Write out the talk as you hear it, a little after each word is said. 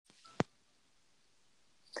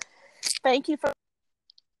Thank you for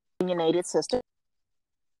Opinionated Sister.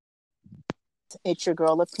 It's your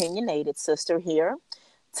girl, Opinionated Sister here.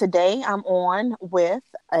 Today, I'm on with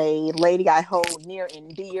a lady I hold near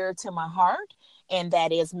and dear to my heart, and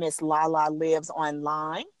that is Miss Lala Lives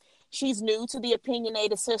Online. She's new to the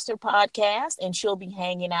Opinionated Sister podcast, and she'll be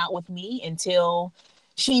hanging out with me until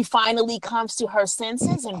she finally comes to her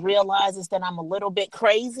senses and realizes that I'm a little bit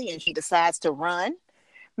crazy and she decides to run.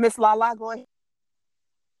 Miss Lala, go ahead.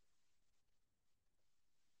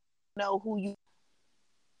 Know who you.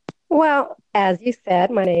 Well, as you said,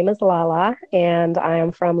 my name is Lala, and I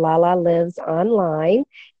am from Lala Lives Online.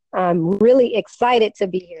 I'm really excited to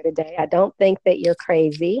be here today. I don't think that you're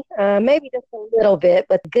crazy, maybe just a little bit,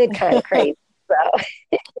 but the good kind of crazy.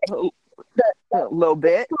 So, A little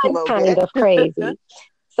bit, a fun little kind bit. of crazy.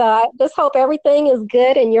 So I just hope everything is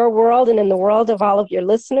good in your world and in the world of all of your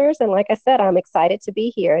listeners. And like I said, I'm excited to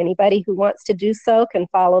be here. Anybody who wants to do so can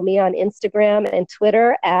follow me on Instagram and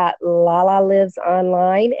Twitter at Lala Lives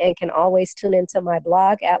Online, and can always tune into my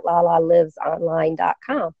blog at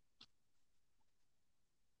lalalivesonline.com.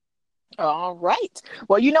 All right.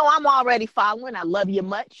 Well, I'm already following. I love you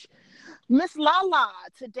much. Miss Lala,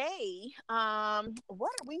 today,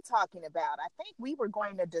 what are we talking about? I think we were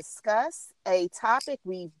going to discuss a topic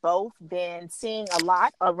we've both been seeing a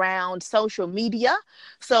lot around social media.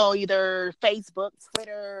 So either Facebook,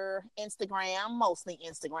 Twitter, Instagram, mostly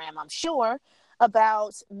Instagram, I'm sure,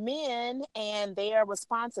 about men and their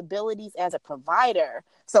responsibilities as a provider.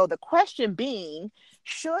 So the question being,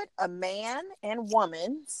 should a man and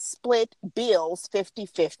woman split bills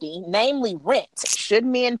 50-50, namely rent? Should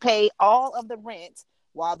men pay all of the rent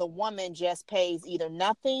while the woman just pays either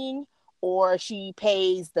nothing or she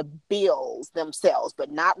pays the bills themselves, but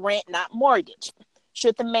not rent, not mortgage?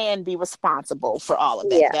 Should the man be responsible for all of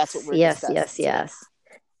that? That's what Yes, we're yes, discussing yes, today. yes.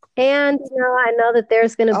 And, I know that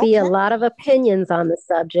there's going to be a Okay. lot of opinions on the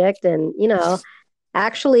subject. And,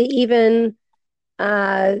 actually, even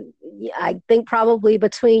I think probably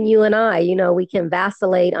between you and I, we can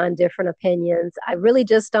vacillate on different opinions. I really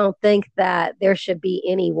just don't think that there should be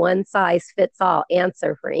any one size fits all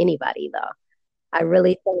answer for anybody, though. I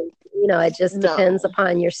really think, it just depends No.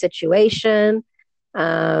 upon your situation.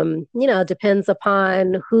 Depends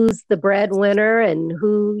upon who's the breadwinner and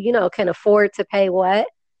who, can afford to pay what.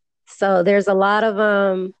 So there's a lot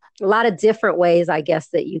of different ways, I guess,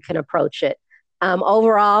 that you can approach it.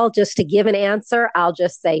 Overall, just to give an answer, I'll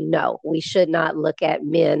just say no. We should not look at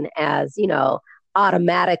men as,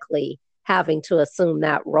 automatically having to assume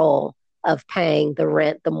that role of paying the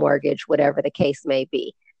rent, the mortgage, whatever the case may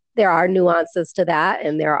be. There are nuances to that,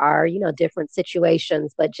 and there are, different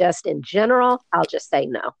situations, but just in general, I'll just say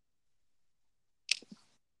no.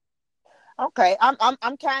 Okay,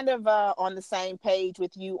 I'm kind of on the same page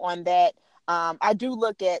with you on that. I do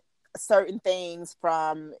look at certain things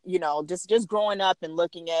from just growing up and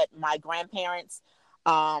looking at my grandparents.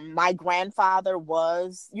 My grandfather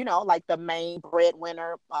was like the main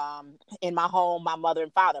breadwinner in my home. My mother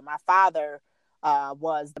and father. My father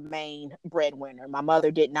was the main breadwinner. My mother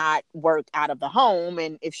did not work out of the home,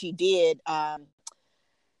 and if she did,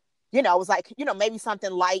 it was like, maybe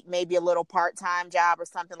something light, maybe a little part-time job or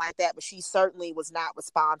something like that. But she certainly was not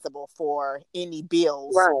responsible for any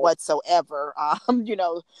bills Right. whatsoever.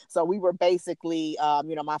 So we were basically,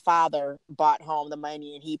 my father brought home the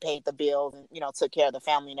money and he paid the bills and, took care of the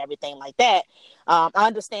family and everything like that. I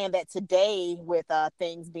understand that today with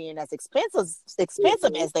things being as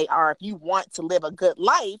expensive as they are, if you want to live a good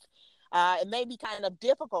life, it may be kind of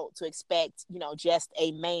difficult to expect, just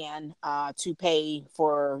a man to pay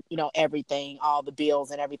for, everything, all the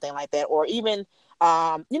bills and everything like that, or even,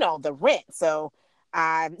 the rent. So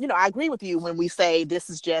I agree with you when we say this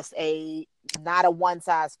is just not a one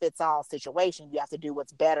size fits all situation. You have to do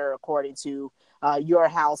what's better according to your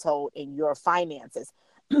household and your finances.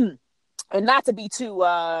 And not to be too,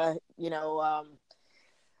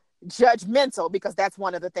 judgmental, because that's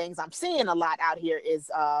one of the things I'm seeing a lot out here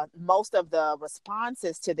is most of the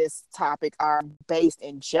responses to this topic are based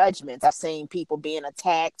in judgments. I've seen people being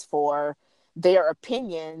attacked for their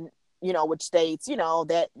opinion, which states,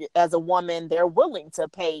 that as a woman, they're willing to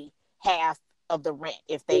pay half of the rent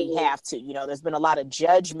if they have to. There's been a lot of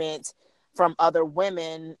judgment from other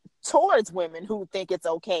women towards women who think it's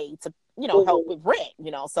okay to, help with rent,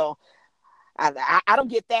 so I don't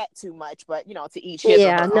get that too much, but to each his or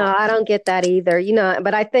Yeah, her no, own. I don't get that either.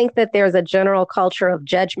 But I think that there's a general culture of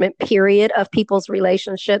judgment, period, of people's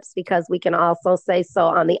relationships, because we can also say so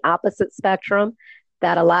on the opposite spectrum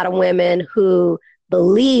that a lot of women who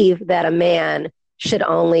believe that a man should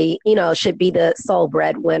only, you know, should be the sole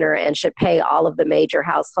breadwinner and should pay all of the major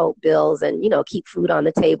household bills and, you know, keep food on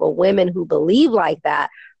the table. Women who believe like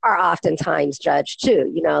that are oftentimes judged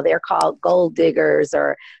too. You know, they're called gold diggers,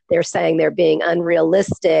 or they're saying they're being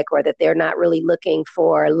unrealistic, or that they're not really looking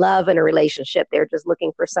for love in a relationship. They're just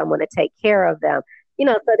looking for someone to take care of them. You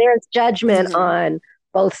know, so there's judgment on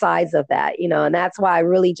both sides of that, you know, and that's why I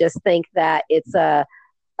really just think that it's a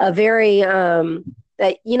very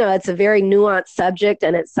that, you know, it's a very nuanced subject,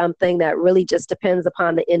 and it's something that really just depends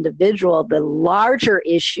upon the individual. The larger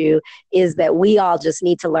issue is that we all just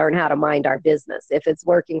need to learn how to mind our business. If it's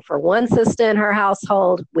working for one sister in her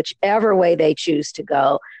household, whichever way they choose to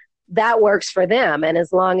go, that works for them. And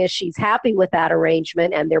as long as she's happy with that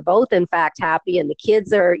arrangement, and they're both in fact happy, and the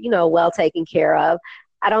kids are, you know, well taken care of,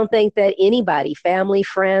 I don't think that anybody, family,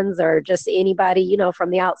 friends, or just anybody, you know,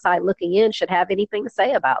 from the outside looking in should have anything to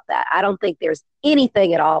say about that. I don't think there's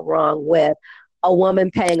anything at all wrong with a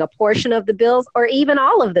woman paying a portion of the bills or even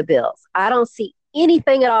all of the bills. I don't see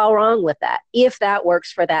anything at all wrong with that if that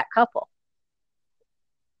works for that couple.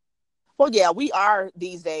 Well, yeah, we are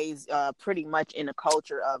these days pretty much in a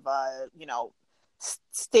culture of, you know,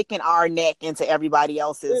 sticking our neck into everybody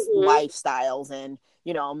else's lifestyles and,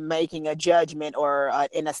 you know, making a judgment or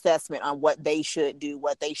an assessment on what they should do,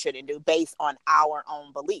 what they shouldn't do based on our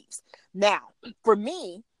own beliefs. Now, for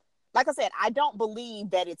me, like I said, I don't believe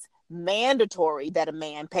that it's mandatory that a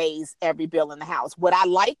man pays every bill in the house. Would I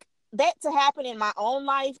like that to happen in my own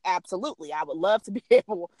life? Absolutely. I would love to be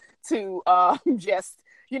able to just,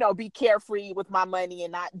 you know, be carefree with my money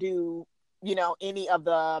and not do, you know, any of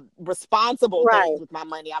the responsible things with my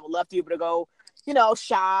money. I would love to be able to go, you know,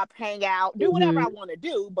 shop, hang out, do whatever I want to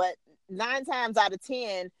do. But 9 times out of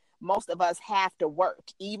 10, most of us have to work.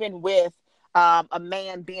 Even with a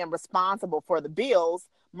man being responsible for the bills,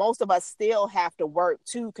 most of us still have to work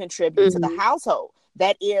to contribute to the household.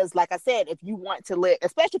 That is, like I said, if you want to live,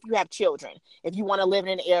 especially if you have children, if you want to live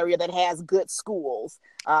in an area that has good schools,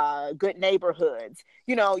 good neighborhoods,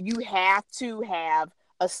 you know, you have to have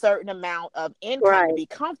a certain amount of income to be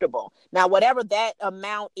comfortable. Now, whatever that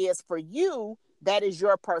amount is for you, that is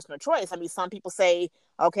your personal choice. I mean, some people say,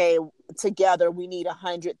 okay, together we need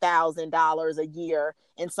 $100,000 a year.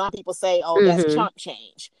 And some people say, oh, that's chump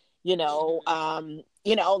change. You know,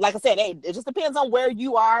 like I said, hey, it just depends on where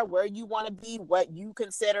you are, where you want to be, what you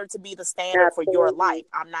consider to be the standard for your life.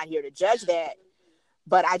 I'm not here to judge that,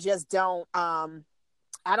 but I just don't, I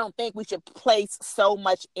don't think we should place so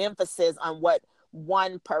much emphasis on what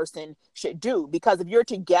one person should do, because if you're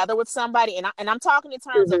together with somebody, and I'm talking in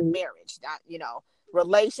terms of marriage, not, you know,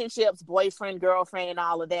 relationships, boyfriend, girlfriend, and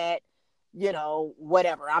all of that, you know,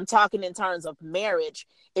 whatever. I'm talking in terms of marriage.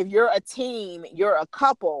 If you're a team, you're a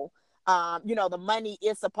couple, you know, the money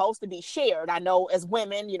is supposed to be shared. I know as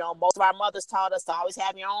women, you know, most of our mothers taught us to always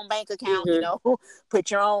have your own bank account, you know,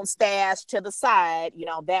 put your own stash to the side, you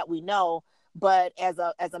know, that we know. But as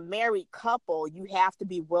a married couple, you have to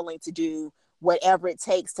be willing to do whatever it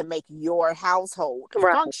takes to make your household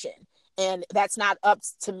function. And that's not up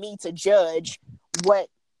to me to judge what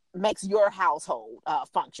makes your household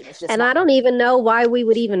function. It's just and I don't even know why we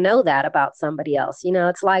would even know that about somebody else. You know,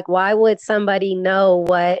 it's like, why would somebody know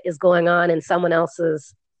what is going on in someone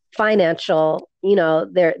else's financial, you know,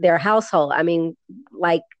 their household? I mean,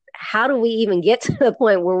 like, how do we even get to the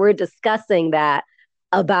point where we're discussing that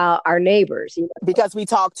about our neighbors? You know? Because we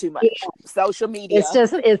talk too much. Social media. It's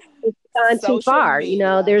just it's gone too far. Media. You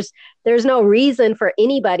know, there's no reason for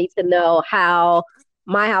anybody to know how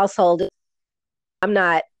my household is. I'm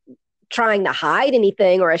not trying to hide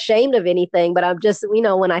anything or ashamed of anything, but I'm just, you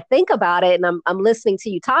know, when I think about it and I'm listening to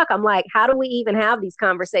you talk, I'm like, how do we even have these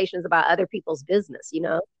conversations about other people's business, you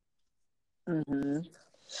know?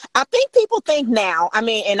 I think people think now, I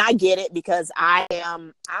mean, and I get it because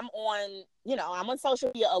I'm on, you know, I'm on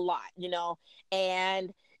social media a lot, you know,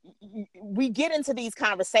 and we get into these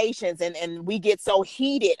conversations and we get so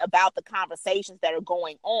heated about the conversations that are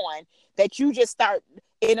going on that you just start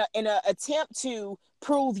in a attempt to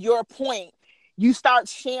prove your point. You start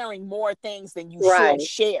sharing more things than you should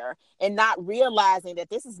share, and not realizing that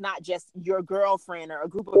this is not just your girlfriend or a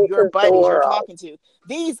group of your buddies you're talking to.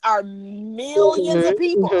 These are millions of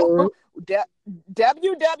people.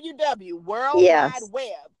 www, World Wide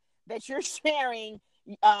Web, that you're sharing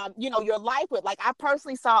you know, your life with. Like, I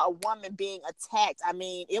personally saw a woman being attacked. I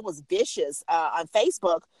mean, it was vicious on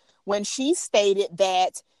Facebook when she stated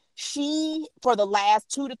that she, for the last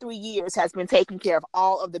 2 to 3 years, has been taking care of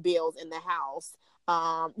all of the bills in the house.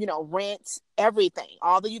 You know, rent, everything,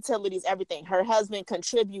 all the utilities, everything. Her husband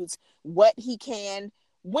contributes what he can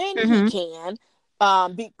when he can,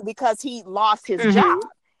 because he lost his job.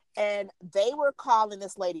 And they were calling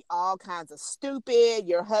this lady all kinds of stupid.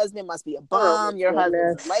 Your husband must be a Oh bum. my Your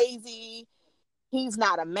husband's goodness. lazy. He's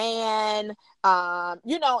not a man. And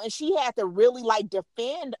she had to really like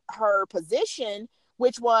defend her position,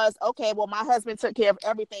 which was, okay, well, my husband took care of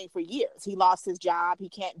everything for years. He lost his job. He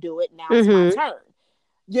can't do it. Now it's my Mm-hmm. turn.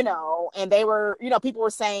 And they were, people were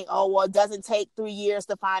saying, oh, well, it doesn't take 3 years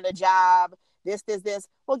to find a job. This.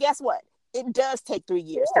 Well, guess what? It does take 3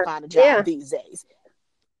 years to Yeah. find a job Yeah. these days.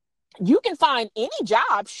 You can find any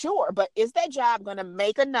job, sure, but is that job going to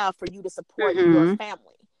make enough for you to support your Mm-hmm.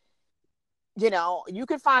 family? You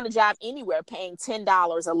can find a job anywhere paying $10,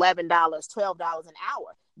 $11, $12 an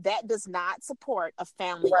hour. That does not support a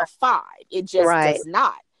family of five. It just Right. does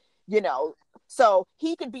not, you know. So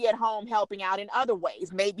he could be at home helping out in other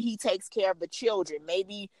ways. Maybe he takes care of the children.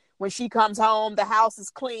 Maybe when she comes home, the house is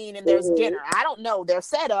clean and there's Mm-hmm. dinner. I don't know their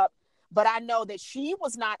setup, but I know that she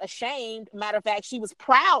was not ashamed. Matter of fact, she was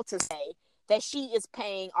proud to say that she is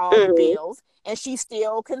paying all the Mm-hmm. bills, and she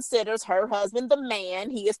still considers her husband the man.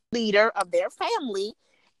 He is the leader of their family,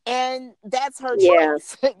 and that's her Yeah.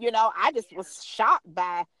 choice. I just was shocked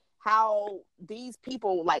by how these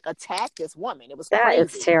people like attacked this woman. It was That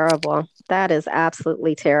is crazy. terrible. That is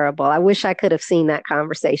absolutely terrible. I wish I could have seen that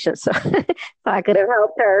conversation so, so I could have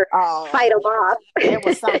helped her Oh, fight them off. it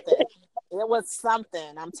was something. It was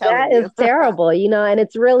something. I'm telling That is you. terrible, and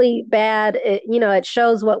it's really bad. It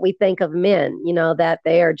shows what we think of men, that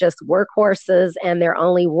they are just workhorses and they're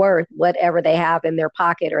only worth whatever they have in their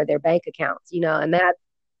pocket or their bank accounts, and that,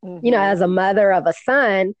 Mm-hmm. as a mother of a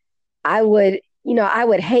son, I would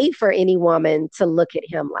hate for any woman to look at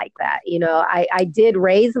him like that. I did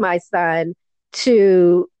raise my son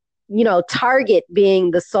to, target being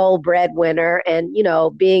the sole breadwinner and,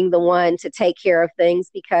 being the one to take care of things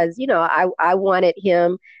because, I wanted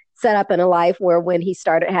him set up in a life where when he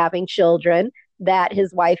started having children, that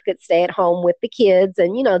his wife could stay at home with the kids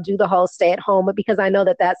and, do the whole stay at home because I know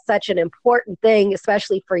that that's such an important thing,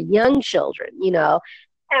 especially for young children.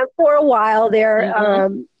 And for a while there,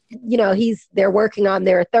 Mm-hmm. they're working on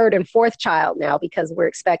their third and fourth child now because we're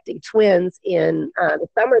expecting twins in the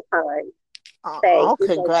summertime. Thank Oh, you, thank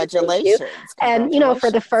you, thank you. congratulations. And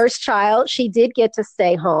for the Congratulations. first child, she did get to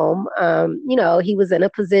stay home. He was in a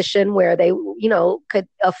position where they, could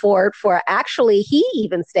afford for. Actually, he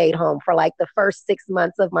even stayed home for like the first 6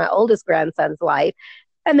 months of my oldest grandson's life.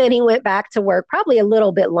 And then he went back to work probably a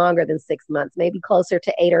little bit longer than 6 months, maybe closer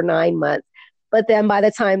to 8 or 9 months. But then by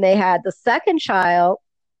the time they had the second child,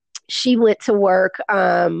 she went to work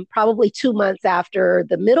probably 2 months after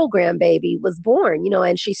the middle grandbaby was born,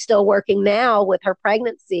 and she's still working now with her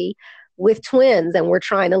pregnancy with twins. And we're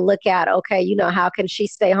trying to look at, okay, how can she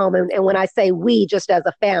stay home? And when I say we, just as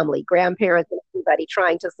a family, grandparents and everybody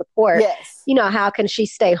trying to support, Yes. how can she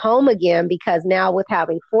stay home again? Because now with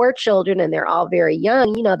having 4 children and they're all very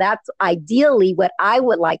young, that's ideally what I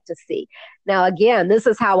would like to see. Now, again, this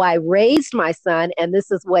is how I raised my son and this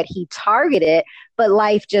is what he targeted, but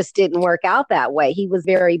life just didn't work out that way. He was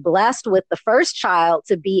very blessed with the first child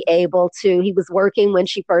to be able to, he was working when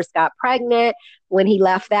she first got pregnant. When he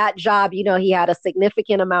left that job, he had a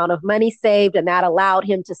significant amount of money saved, and that allowed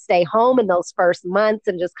him to stay home in those first months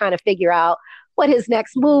and just kind of figure out what his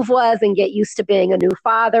next move was and get used to being a new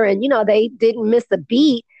father. And, they didn't miss a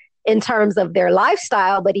beat in terms of their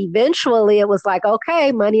lifestyle, but eventually it was like,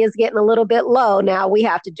 okay, money is getting a little bit low. Now we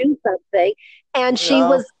have to do something. And she No.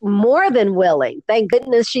 was more than willing. Thank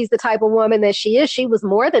goodness she's the type of woman that she is. She was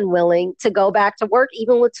more than willing to go back to work,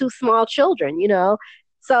 even with 2 small children.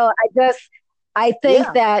 So I think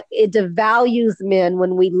Yeah. that it devalues men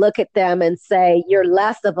when we look at them and say, you're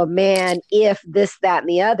less of a man if this, that, and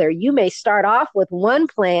the other. You may start off with one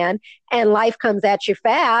plan and life comes at you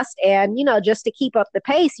fast. And, just to keep up the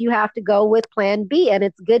pace, you have to go with plan B. And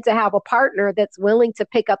it's good to have a partner that's willing to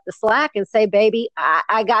pick up the slack and say, baby,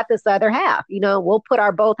 I got this other half. We'll put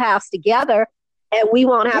our both halves together and we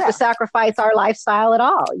won't have to Yeah. sacrifice our lifestyle at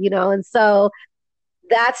all. And so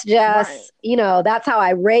that's Right. just, that's how I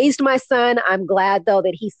raised my son. I'm glad though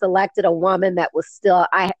that he selected a woman that was still,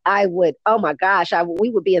 I would, oh my gosh, we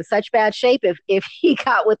would be in such bad shape if he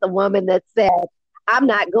got with a woman that said, I'm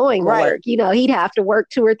not going to Right. work. He'd have to work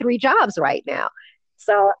 2 or 3 jobs right now.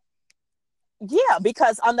 So, Yeah,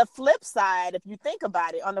 because on the flip side, if you think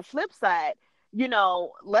about it, on the flip side,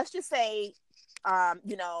 let's just say,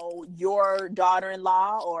 your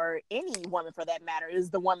daughter-in-law or any woman for that matter is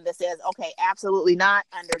the woman that says, okay, absolutely not,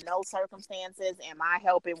 under no circumstances am I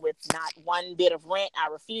helping with not one bit of rent. I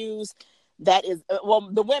refuse. That is,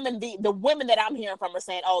 the women that I'm hearing from are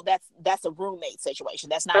saying, oh, that's a roommate situation.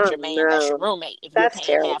 That's not oh your man. That's your no, roommate if you're that's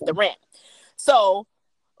paying half the terrible. rent. So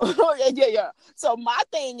Yeah. So my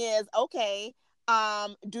thing is, okay,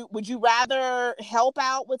 would you rather help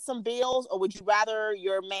out with some bills, or would you rather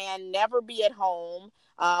your man never be at home?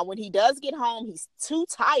 When he does get home, he's too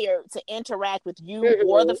tired to interact with you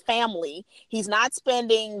or the family. He's not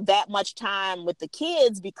spending that much time with the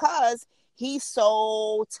kids because he's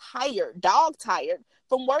so tired, dog tired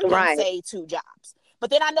from working, Right. say, 2 jobs. But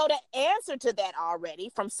then I know the answer to that already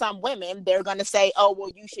from some women. They're going to say, oh, well,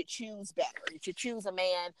 you should choose better. You should choose a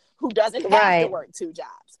man who doesn't have to Right. work 2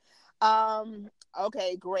 jobs.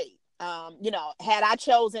 Okay, great. Had I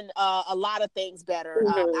chosen a lot of things better,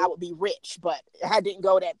 I would be rich, but I didn't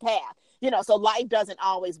go that path. So life doesn't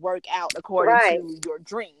always work out according Right. to your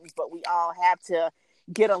dreams, but we all have to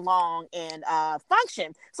get along and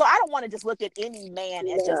function. So I don't want to just look at any man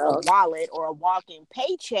as just a wallet or a walking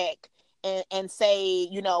paycheck and say,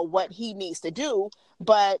 what he needs to do.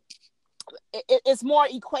 But it's more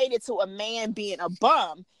equated to a man being a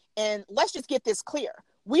bum. And let's just get this clear.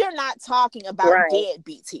 We are not talking about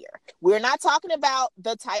deadbeats here. We're not talking about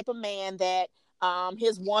the type of man that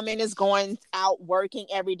his woman is going out working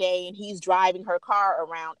every day and he's driving her car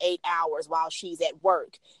around 8 hours while she's at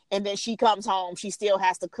work. And then she comes home, she still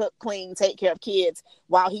has to cook, clean, take care of kids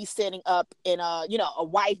while he's sitting up in a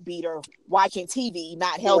wife beater watching TV,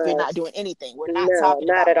 not helping, not doing anything. We're not talking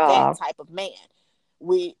not about at that all. type of man.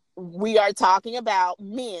 We are talking about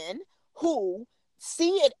men who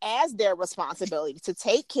see it as their responsibility to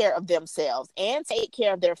take care of themselves and take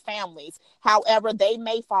care of their families. However, they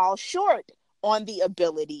may fall short on the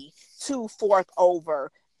ability to fork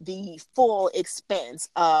over the full expense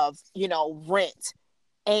of, rent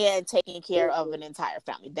and taking care of an entire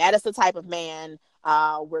family. That is the type of man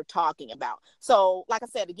we're talking about. So, like I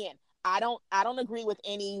said, again, I don't agree with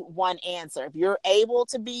any one answer. If you're able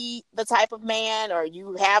to be the type of man, or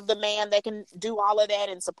you have the man that can do all of that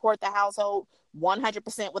and support the household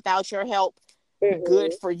 100% without your help,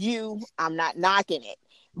 good for you. I'm not knocking it.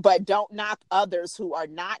 But don't knock others who are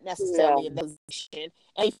not necessarily in the position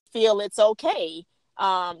and feel it's okay,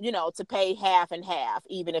 to pay half and half,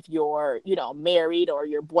 even if you're, married, or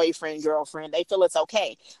your boyfriend, girlfriend, they feel it's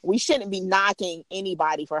okay. We shouldn't be knocking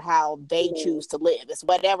anybody for how they choose to live. It's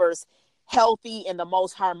whatever's healthy and the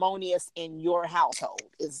most harmonious in your household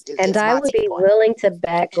And is I my would be take on it. willing to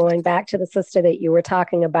bet, going back to the sister that you were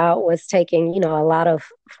talking about, was taking, a lot of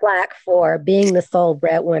flack for being the sole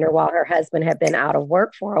breadwinner while her husband had been out of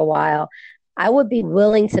work for a while. I would be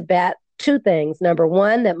willing to bet two things. Number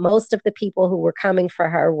one, that most of the people who were coming for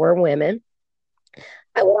her were women.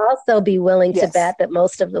 I would also be willing to bet that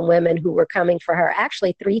most of the women who were coming for her,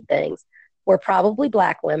 actually three things, were probably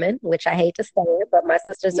Black women, which I hate to say it, but my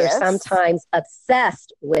sisters are sometimes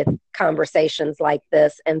obsessed with conversations like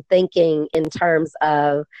this and thinking in terms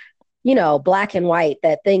of, black and white,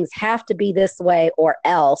 that things have to be this way or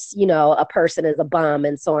else, a person is a bum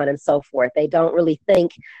and so on and so forth. They don't really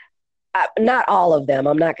think, not all of them,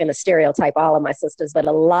 I'm not going to stereotype all of my sisters, but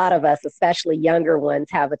a lot of us, especially younger ones,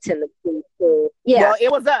 have a tendency to, well,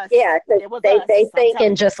 it was us. They think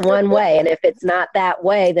in just one way. And if it's not that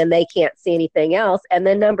way, then they can't see anything else. And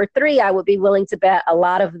then number three, I would be willing to bet a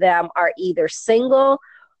lot of them are either single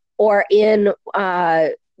or in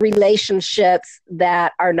relationships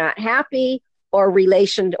that are not happy, or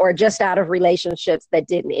just out of relationships that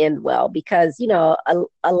didn't end well. Because,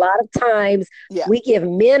 a lot of times we give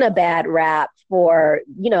men a bad rap for,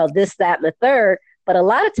 this, that, and the third. But a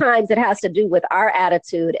lot of times it has to do with our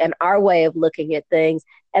attitude and our way of looking at things.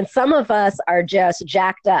 And some of us are just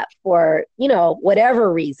jacked up for,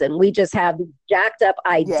 whatever reason. We just have jacked up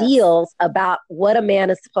ideals about what a man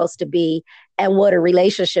is supposed to be and what a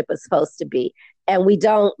relationship is supposed to be. And we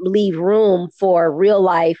don't leave room for real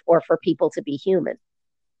life or for people to be human.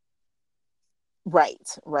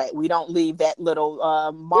 Right. We don't leave that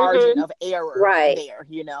little margin of error there,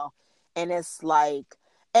 and it's like,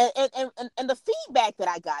 and the feedback that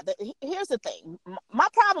I got, here's the thing. My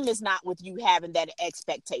problem is not with you having that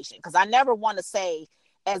expectation, because I never want to say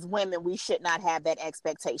as women, we should not have that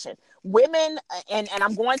expectation. Women, and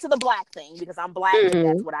I'm going to the Black thing because I'm Black and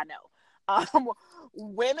that's what I know.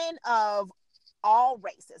 Women of all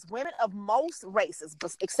races, women of most races,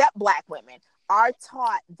 except Black women, are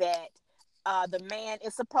taught that the man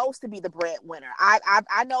is supposed to be the breadwinner.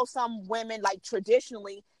 I know some women, like,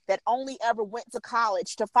 traditionally, that only ever went to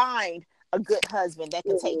college to find a good husband that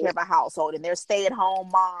can take care of a household, and they're stay-at-home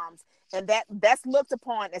moms, and that's looked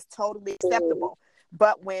upon as totally acceptable.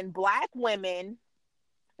 But when Black women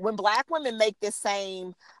when Black women make this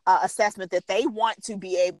same assessment that they want to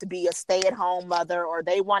be able to be a stay-at-home mother, or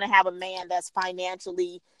they want to have a man that's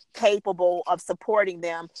financially capable of supporting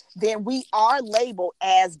them, then we are labeled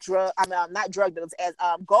as not drug dealers, as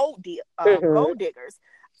gold diggers,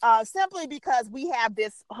 simply because we have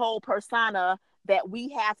this whole persona that we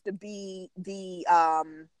have to be the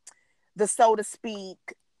so to speak,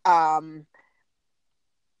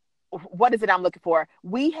 what is it I'm looking for?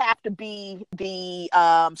 We have to be the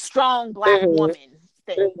strong Black woman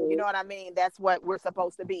thing. You know what I mean? That's what we're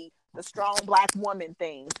supposed to be, the strong Black woman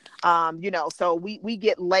thing. So we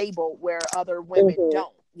get labeled where other women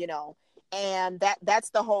don't, and that's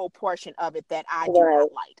the whole portion of it that I do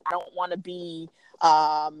not like. I don't want to be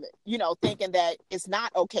thinking that it's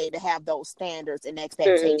not okay to have those standards and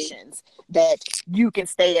expectations that you can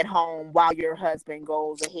stay at home while your husband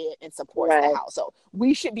goes ahead and supports the house. So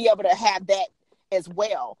we should be able to have that as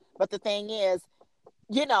well. But the thing is,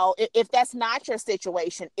 if that's not your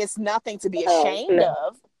situation, it's nothing to be ashamed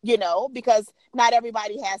of, because not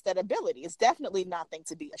everybody has that ability. It's definitely nothing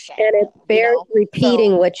to be ashamed of. And it bears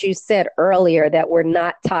repeating what you said earlier, that we're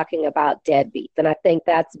not talking about deadbeats. And I think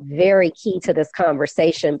that's very key to this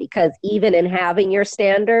conversation, because even in having your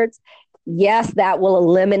standards, yes, that will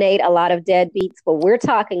eliminate a lot of deadbeats, but we're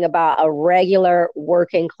talking about a regular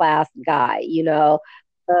working class guy,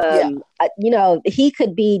 he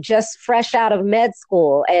could be just fresh out of med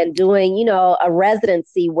school and doing, a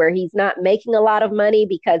residency where he's not making a lot of money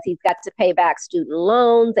because he's got to pay back student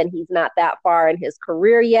loans and he's not that far in his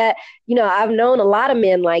career yet. I've known a lot of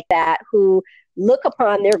men like that who look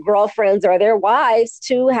upon their girlfriends or their wives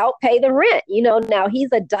to help pay the rent. Now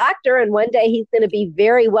he's a doctor and one day he's going to be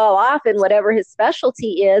very well off in whatever his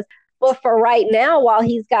specialty is. But for right now, while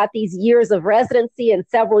he's got these years of residency and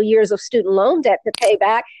several years of student loan debt to pay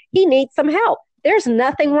back, he needs some help. There's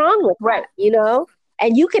nothing wrong with that,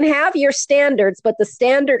 And you can have your standards, but the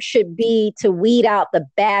standard should be to weed out the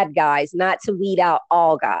bad guys, not to weed out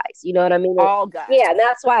all guys. You know what I mean? All guys. Yeah, and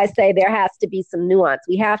that's why I say there has to be some nuance.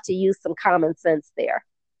 We have to use some common sense there.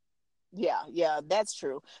 Yeah, that's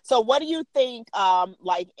true. So what do you think,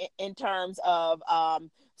 in terms of,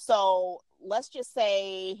 so let's just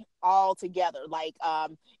say all together,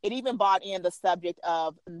 it even brought in the subject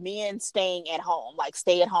of men staying at home, like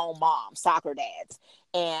stay-at-home moms, soccer dads,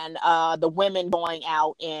 and the women going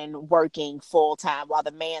out and working full-time while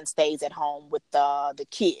the man stays at home with the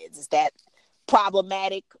kids. Is that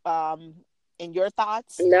problematic in your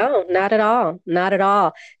thoughts? No, not at all. Not at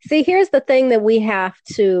all. See, here's the thing that we have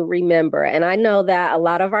to remember. And I know that a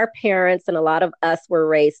lot of our parents and a lot of us were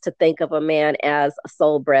raised to think of a man as a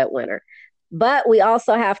sole breadwinner. But we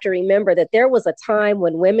also have to remember that there was a time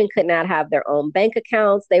when women could not have their own bank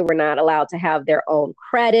accounts. They were not allowed to have their own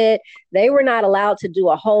credit. They were not allowed to do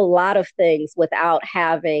a whole lot of things without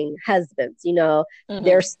having husbands.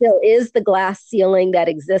 There still is the glass ceiling that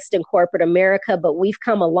exists in corporate America, but we've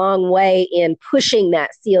come a long way in pushing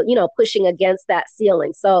that pushing against that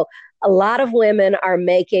ceiling. So a lot of women are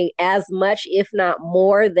making as much, if not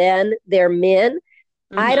more, than their men.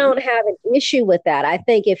 I don't have an issue with that. I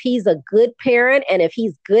think if he's a good parent and if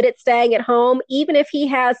he's good at staying at home, even if he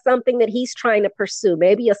has something that he's trying to pursue,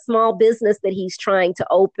 maybe a small business that he's trying to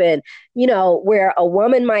open, where a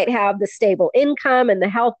woman might have the stable income and the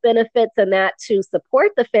health benefits and that to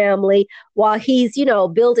support the family while he's,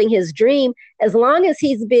 building his dream, as long as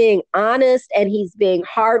he's being honest and he's being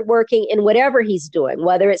hardworking in whatever he's doing,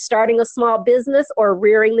 whether it's starting a small business or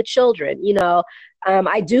rearing the children,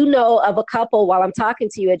 I do know of a couple, while I'm talking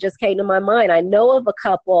to you, it just came to my mind. I know of a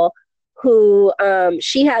couple who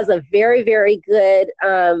she has a very, very good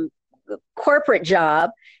corporate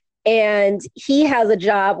job. And he has a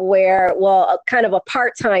job where, kind of a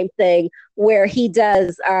part-time thing where he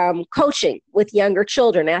does coaching with younger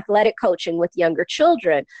children, athletic coaching with younger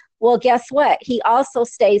children. Well, guess what? He also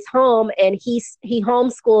stays home and he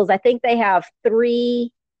homeschools. I think they have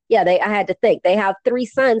three. Yeah, I had to think. They have three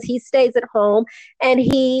sons. He stays at home and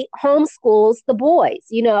he homeschools the boys,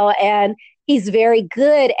 and he's very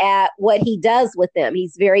good at what he does with them.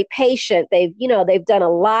 He's very patient. They've done a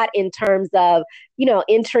lot in terms of,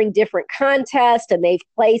 entering different contests, and they've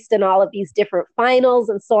placed in all of these different finals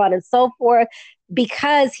and so on and so forth,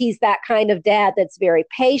 because he's that kind of dad that's very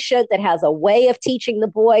patient, that has a way of teaching the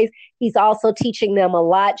boys. He's also teaching them a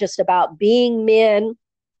lot just about being men.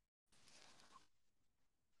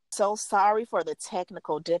 So sorry for the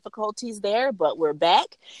technical difficulties there, but we're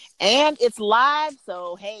back and it's live.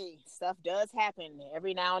 So, hey, stuff does happen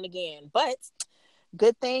every now and again. But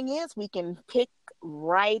good thing is we can pick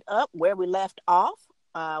right up where we left off,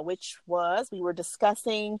 which was we were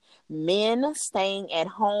discussing men staying at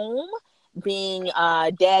home being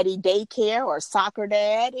daddy daycare or soccer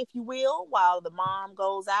dad, if you will, while the mom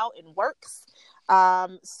goes out and works.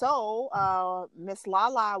 Miss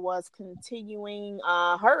Lala was continuing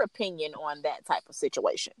her opinion on that type of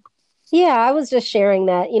situation. Yeah, I was just sharing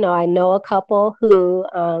that, I know a couple who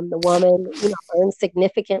the woman, earns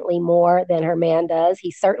significantly more than her man does.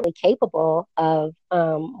 He's certainly capable of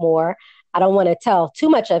more. I don't want to tell too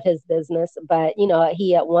much of his business, but,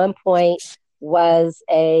 he at one point was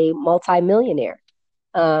a multimillionaire.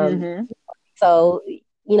 Um, Mm-hmm. so,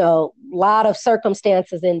 a lot of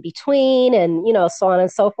circumstances in between and, so on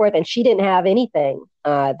and so forth. And she didn't have anything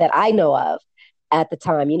that I know of at the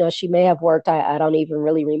time. She may have worked, I don't even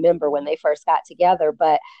really remember when they first got together,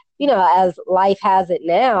 but as life has it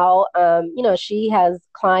now, she has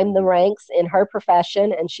climbed the ranks in her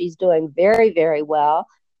profession and she's doing very, very well.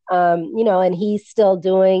 And he's still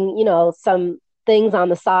doing, some things on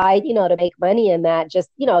the side, to make money in that, just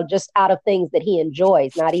out of things that he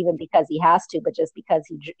enjoys, not even because he has to, but just because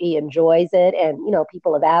he enjoys it. And,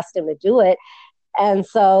 people have asked him to do it. And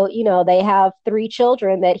so, they have 3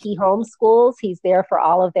 children that he homeschools. He's there for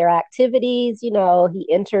all of their activities. He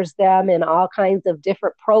enters them in all kinds of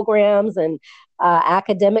different programs and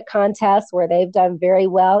academic contests where they've done very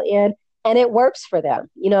well in, and it works for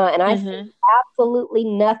them, and I see absolutely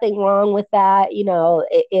nothing wrong with that.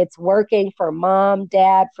 It's working for mom,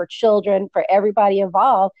 dad, for children, for everybody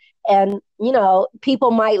involved. And,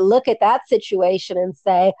 people might look at that situation and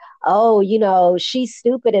say, oh, she's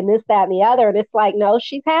stupid and this, that, and the other. And it's like, no,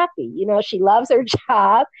 she's happy. She loves her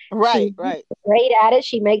job. Right, She's right. great at it.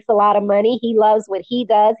 She makes a lot of money. He loves what he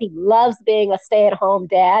does. He loves being a stay-at-home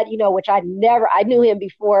dad, which I knew him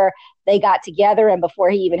before they got together and before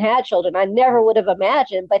he even had children. I never would have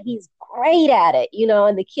imagined, but he's great at it,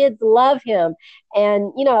 and the kids love him.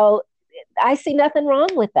 And, I see nothing wrong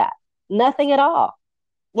with that. Nothing at all.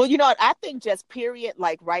 Well, I think just period,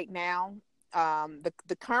 like right now,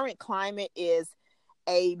 the current climate is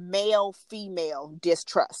a male female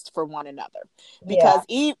distrust for one another, because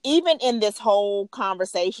even in this whole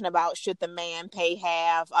conversation about should the man pay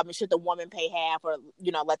half, should the woman pay half, or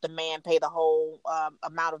let the man pay the whole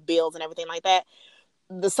amount of bills and everything like that,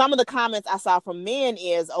 some of the comments I saw from men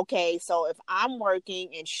is, okay, so if I'm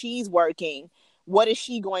working and she's working, what is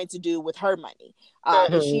she going to do with her money?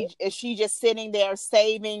 Is she just sitting there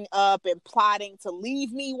saving up and plotting to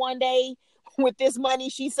leave me one day with this money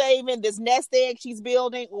she's saving, this nest egg she's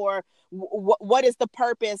building, or what is the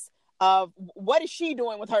purpose of what is she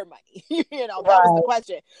doing with her money? That was the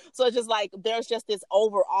question. So it's just like there's just this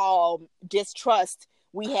overall distrust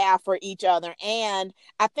we have for each other. And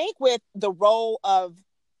I think with the role of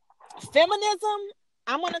feminism,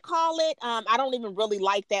 I'm going to call it, I don't even really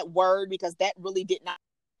like that word, because that really did not,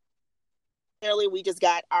 we just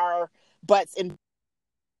got our butts in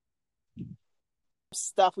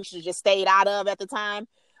stuff we should have just stayed out of at the time.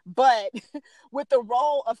 But with the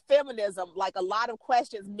role of feminism, like a lot of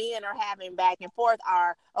questions men are having back and forth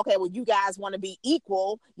are, okay, well, you guys want to be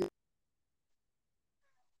equal,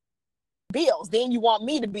 bills, then you want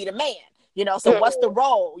me to be the man. So what's the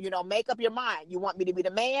role? Make up your mind. You want me to be the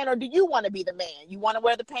man, or do you want to be the man? You want to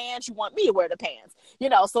wear the pants? You want me to wear the pants?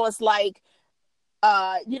 So it's like,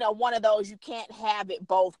 one of those you can't have it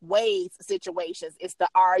both ways situations. It's the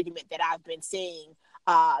argument that I've been seeing,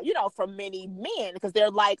 from many men, because they're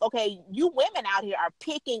like, okay, you women out here are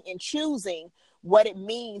picking and choosing what it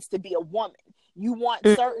means to be a woman. You want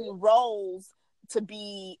certain roles to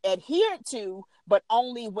be adhered to, but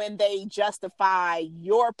only when they justify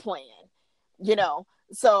your plan.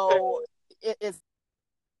 So it's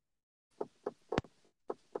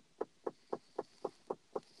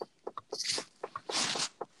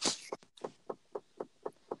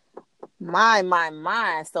my,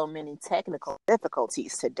 so many technical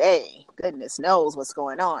difficulties today. Goodness knows what's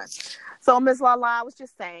going on. So Ms. Lala, I was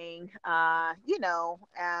just saying,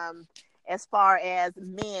 as far as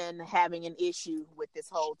men having an issue with this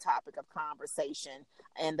whole topic of conversation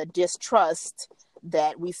and the distrust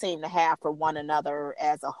that we seem to have for one another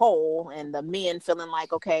as a whole, and the men feeling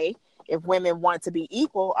like, okay, if women want to be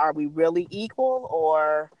equal, are we really equal,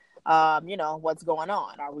 or what's going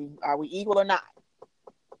on? Are we equal or not?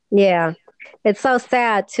 Yeah. It's so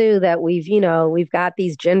sad too that we've got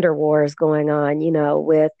these gender wars going on,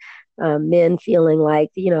 with men feeling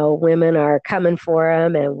like, women are coming for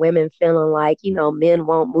them, and women feeling like, men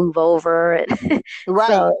won't move over. And right.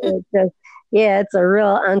 So it's a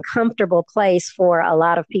real uncomfortable place for a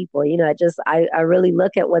lot of people. I really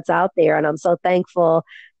look at what's out there, and I'm so thankful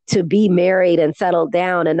to be married and settled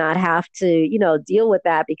down and not have to, deal with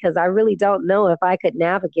that, because I really don't know if I could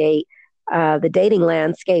navigate the dating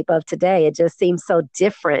landscape of today. It just seems so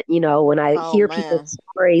different, when I Oh hear man. people's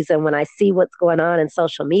stories and when I see what's going on in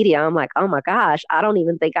social media. I'm like, oh my gosh, I don't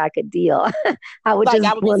even think I could deal. I would Like just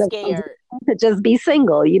I be would be one of those scared. to just be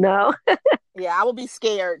single. Yeah, I would be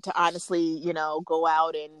scared to honestly, go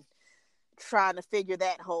out and trying to figure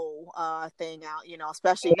that whole thing out,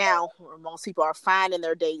 especially now where most people are finding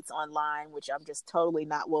their dates online, which I'm just totally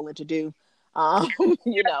not willing to do. Um,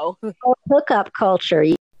 you know. Hookup culture.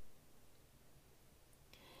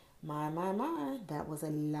 My, that was a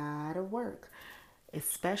lot of work,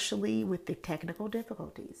 especially with the technical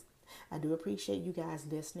difficulties. I do appreciate you guys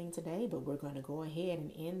listening today, but we're going to go ahead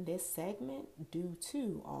and end this segment due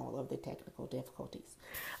to all of the technical difficulties.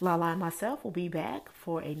 Lala and myself will be back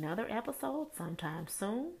for another episode sometime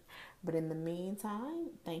soon. But in the meantime,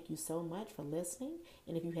 thank you so much for listening.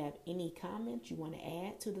 And if you have any comments you want to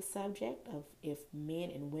add to the subject of if men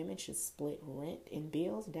and women should split rent and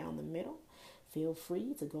bills down the middle, feel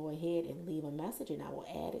free to go ahead and leave a message and I will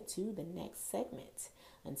add it to the next segment.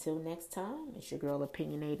 Until next time, it's your girl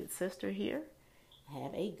Opinionated Sister here.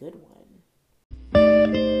 Have a good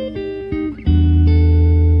one.